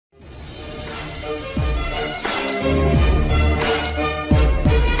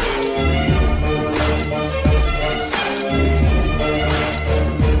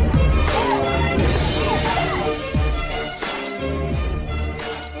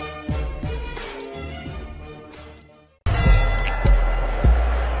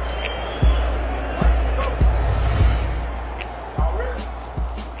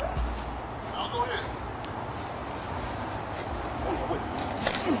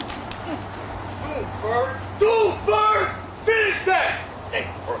Bird. Dude, Bird! Finish that! Hey,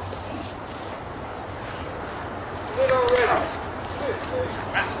 Bird. Win already.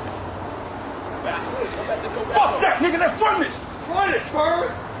 Fuck that, nigga, let's run this! Run it,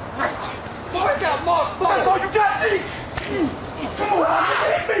 Bird! Fuck that motherfucker! That's all you got, nigga! Come on,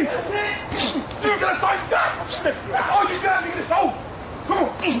 nigga, hit me! Nigga, that's all you got! That's all you got, nigga, it's over! Come on,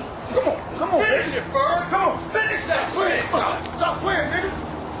 come on, come on! Finish it, Bird! Come on! Finish that shit! Stop playing, nigga!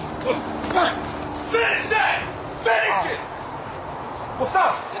 Finish that! Finish it! What's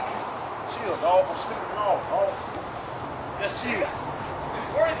up? Chill, dog. I'm slipping off, dog. Just chill.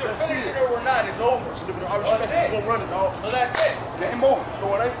 Whether they're finishing it or not, it's over. I respect you. Go run it, dog. So that's it. Game over. You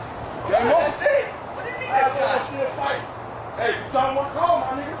know what I mean? Game over. That's it. What do you mean I that's don't want not? you to fight. Hey, you don't want to call,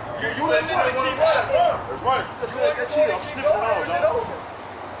 my nigga. You said didn't you want wanna to keep fight. going. That's right. Just let that chill. I'm slipping it off, dog. Over.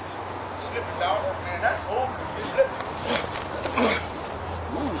 Slipping, dog. Man, that's over.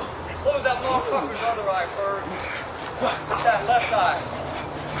 Close that motherfucker's other eye, Bird. Get that left eye.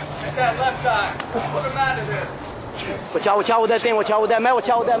 Get that left eye. Put him out of there. Watch out with that thing, watch out with that metal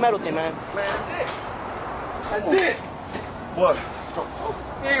thing, man. Man, that's it. That's it. What?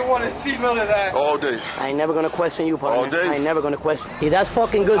 You ain't want to see none of that. All day. I ain't never gonna question you, partner. All day? I ain't never gonna question. Hey, that's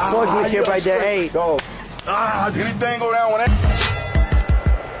fucking good sportsmanship right there. Hey. Dog. Anything go down with that?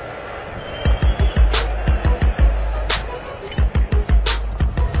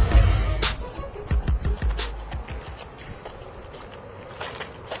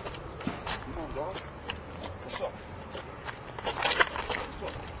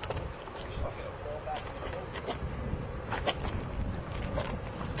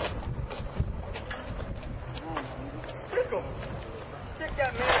 Stick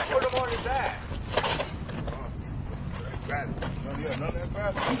that man, put him on his ass. None of that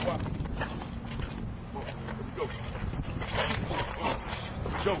bad.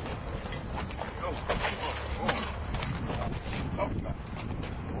 Go. Go. Talk about it.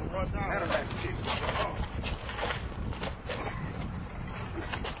 Don't run down. Out of that shit.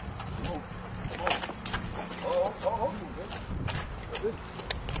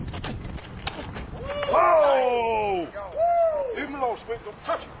 Oh! Leave him alone, Squid. Don't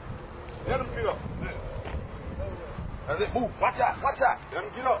touch him. Let him get up. That's it. Move. Watch out. Watch out. Let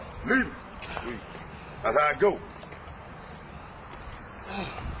him get up. Leave him. Leave. That's how I go.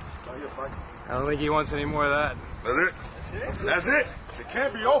 I don't think he wants any more of that. That's it. That's it. It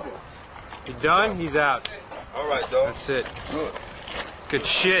can't be over. You done? He's out. All right, dog. That's it. Good. Good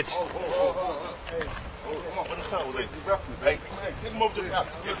shit. Hey. Come on. What the time was it? Hey, get him over to the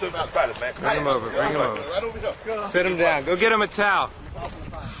house. Get him to the house. Man. Bring him over. Bring him over. Right over here. Sit him down. Go get him a towel.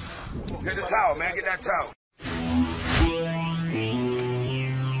 Get the towel, man. Get that towel.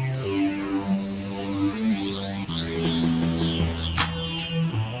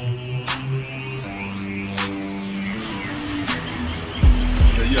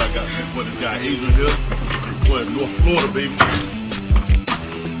 Yeah, I got some for this guy Adrian here. Boy, North Florida, baby.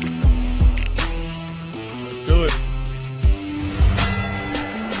 Let's do it.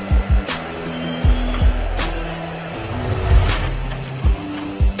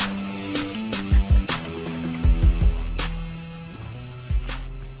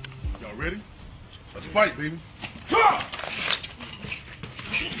 Y'all ready? Let's fight, baby. Come on!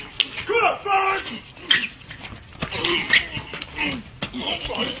 Come on, Bird! Come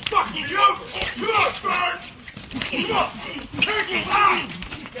on, fucking me over! Come on, Bird! Come on! Take him out!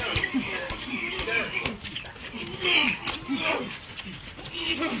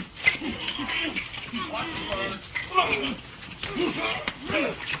 Finish him! Come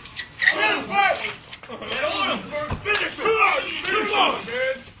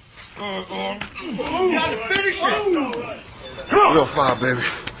on, man! You gotta finish him! Real fire, baby.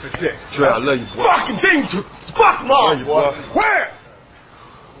 That's it. Trey, I love you, boy. Fucking thing to fuck love you, boy. Where?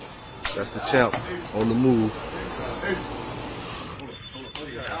 That's the champ on the move.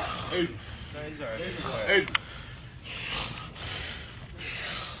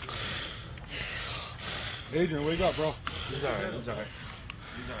 Adrian, wake up, bro. He's alright. He's alright.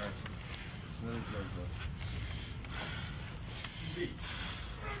 He's alright.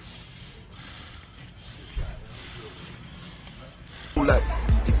 Like,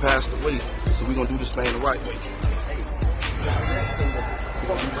 he passed away, so we're gonna do this thing the right way. We're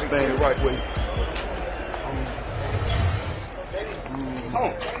gonna do this thing the right way. Come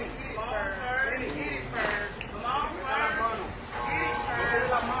on.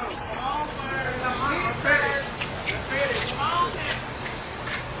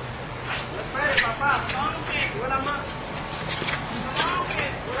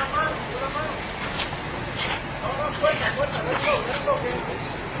 Let's go, Ken.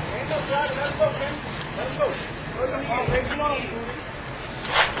 Ain't no driving, let's go, Ken.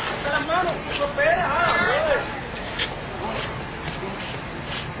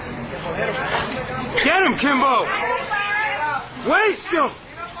 Get him, Kimbo! Waste him!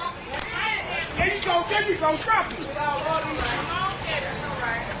 There you go, stop him!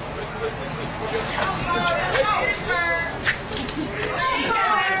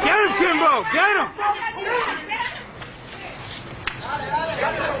 Get him, Kimbo! Get him!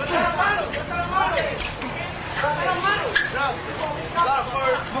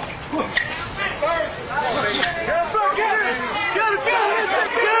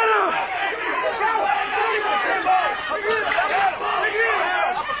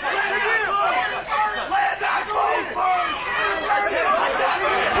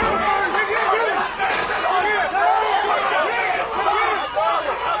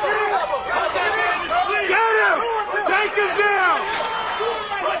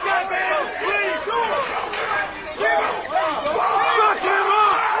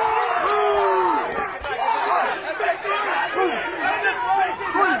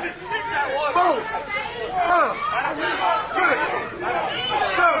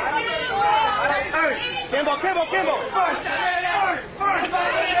 Kimbo!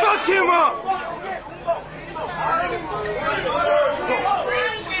 Fuck him up!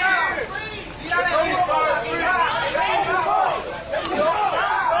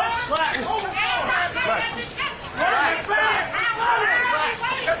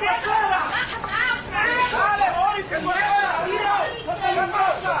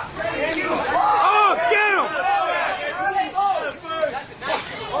 Oh, get him!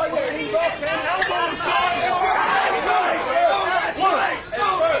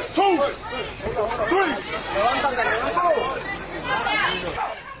 2, 3.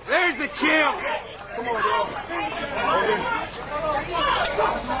 There's the champ! Come on, dog.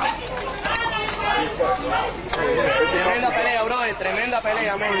 Tremenda pelea, brother. Tremenda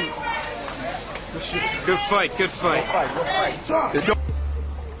pelea, man. Good fight, good fight.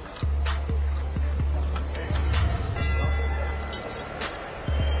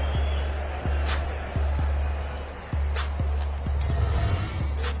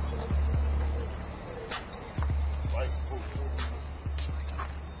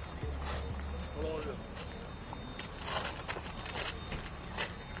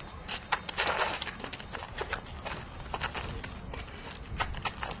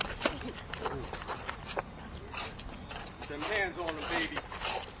 Them hands on him, baby.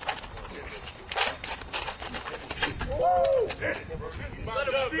 Woo! Let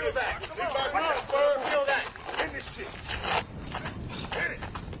him feel that. Watch out, Ferg. Feel that. In this shit. Hit it.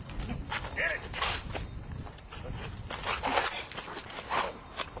 Hit it.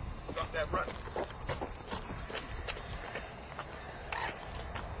 Stop that run.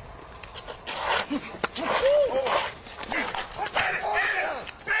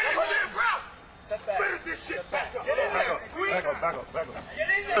 Finish this shit back up. Back up. Get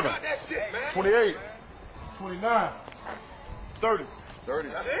in there. About that shit, man. 28, 29, 30. 30.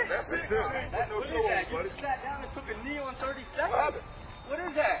 That's it. What No is show, that? You buddy. sat down and took a knee on 30 What seconds? happened? What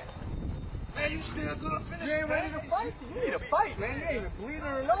is that? Man, you still good finish. You ain't ready to fight? You need to fight, man. You ain't even bleeding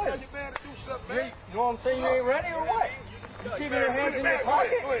or Tell nothing. your man to do something, You man. know what I'm saying? You ain't ready or what? You keeping your hands in your Go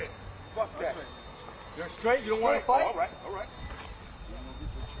pocket? ahead. Fuck that. You're straight? You don't want to fight? All right.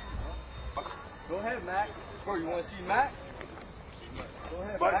 Go ahead, Mac. Bro, you want to see Mac? Go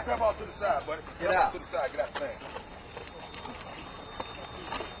ahead, Buddy, Mac. step off to the side, buddy. Get Step out. off to the side. Get out the thing.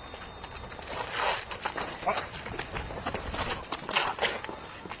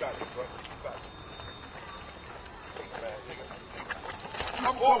 Got it, buddy. Got it.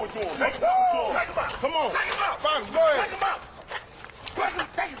 I'm going with you. Take him out. Come on. Take him out. Fine, go ahead. Take him out.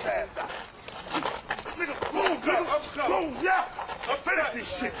 Take his ass out. Nigga, boom, yeah. Finish this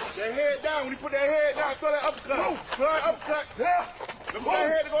shit. That head down. When he put that head down, throw that uppercut. Throw that uppercut. Yeah. Look for that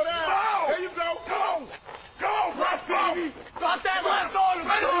head to go down. There you go. Come on. Right, baby. Got that left on him,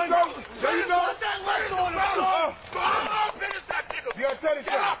 son. There you go. Got that left on him, son. Finish that nigga. You got 30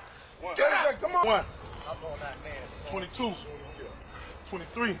 seconds. 30 seconds. Come on. 1. I'm on that man. 22.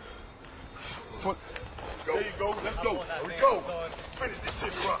 23. There you go. Let's go. Here we go. Finish this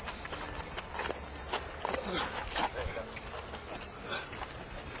shit, bro.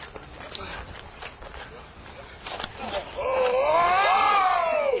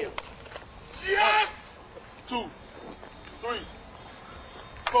 Oh! Yes! 2, 3,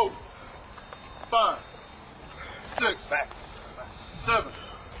 4, 5, 6, 7,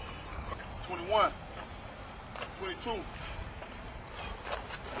 21, 22.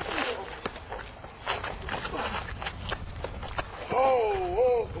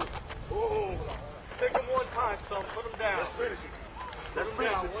 Oh. Stick son. Put him down. Let's finish it. Let him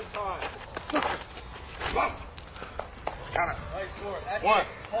down one time. Nice work. That's One. it.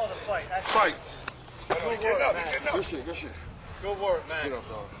 Call the fight. That's Fight. Good work, man. Good shit, good shit. Good work, man. Get up,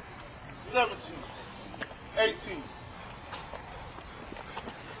 dog. 17. 18.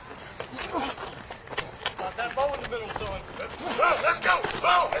 That bow in the middle, son. Let's go.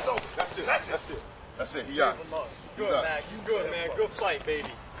 Oh, that's over. That's it. That's it. That's it. He got it. Good, man. You good, man. Good fight, baby.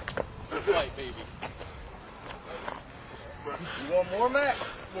 Good fight, baby. You want more, Mac?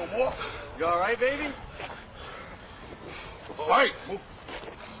 You want more? You all right, baby? All right.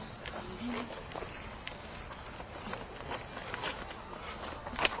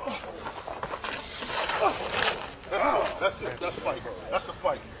 That's it. That's the fight. That's the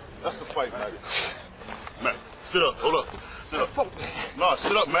fight. That's the fight, Mac. Mac, sit up. Hold up. Sit up. No,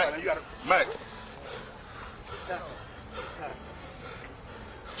 sit up, Mac. Mac.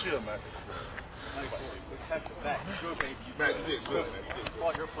 Chill, Mac. Protect your back. Good, baby. Mac, you did good, man.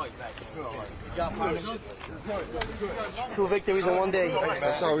 Fought your fight back. You got 2 victories in 1 day.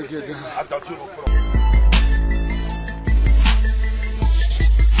 That's how we get done. I thought you were going to put on.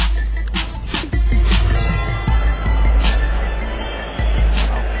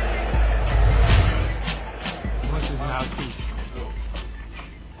 What's his mouthpiece?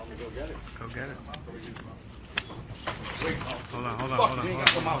 I'm gonna go get it. Go get it. Wait. Hold on. Hold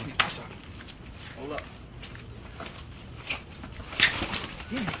up.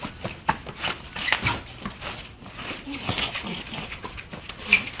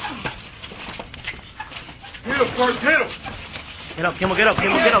 Hit him, Kurt. Hit him. Get up, Kimbo, get up,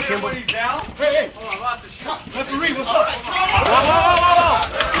 Kimbo, get up, Kimbo. He's down. Hey. Hold on, lots of shit. Referee, what's up?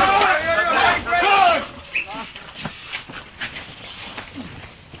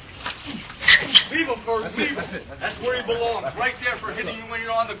 Leave him, Ferguson. Leave him. That's where he belongs. Right there for hitting you when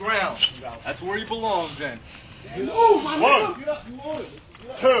you're on the ground. That's where he belongs, then. 1,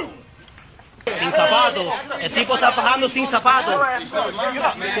 2. Sin zapatos. El tipo está bajando sin zapatos.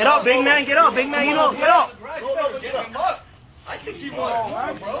 Get up, big man, get up, big man, you know, get up. Get him up. I think he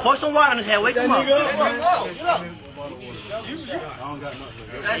wants to, bro. Pour some water on his head, wake him up. Get him up.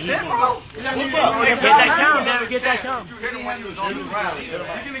 That's it, bro. Get that count, Derek, get that count. You hit him when he was on the ground. He's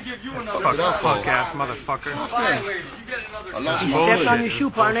going to give you another Fuck ass motherfucker. violator. You get another He stepped on your shoe,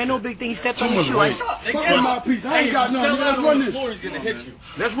 partner. Ain't no big thing. He stepped on your shoe. Fuck my piece. I ain't got nothing. Let's run this. He's going to hit you.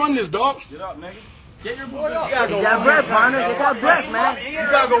 Let's run this, dog. Get up, nigga. Get your boy up. Get that breath, partner. Get that breath, man. You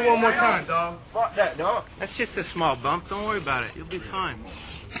gotta go one more time, dog. Fuck that, dog. That's just a small bump. Don't worry about it. You'll be fine.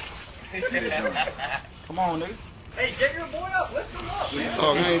 Come on, nigga. Hey, get your boy up. Lift him up, man.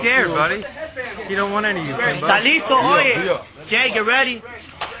 Oh, He's scared, buddy. You don't want any of you, Kimbo. Está listo, oye. Jay, get ready. Come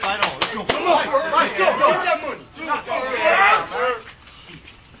on. Let's go. Get that money.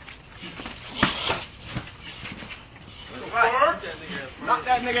 Knock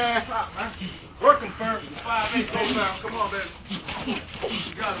that nigga ass out, man. Work him, Ferg. 5'8", go down. Come on, baby. You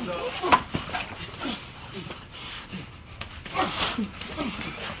got him, dog.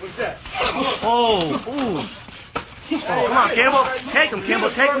 What's that? Oh, ooh. Come on, Kimbo. Take him, Kimbo.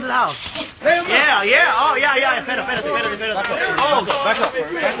 Take him to the house. Yeah, yeah. Oh, yeah, yeah. Espérate. Oh, Back up.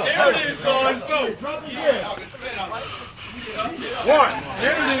 There it is, son. Let's go. 1,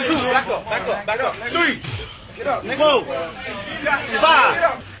 2. Back up. 3. Get up, nigga. 4,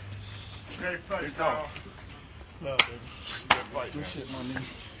 5. Great fight, dog. Love, baby. Good fight. Good shit, my nigga.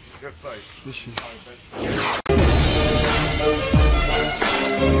 Good fight. Good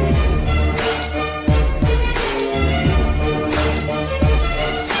shit.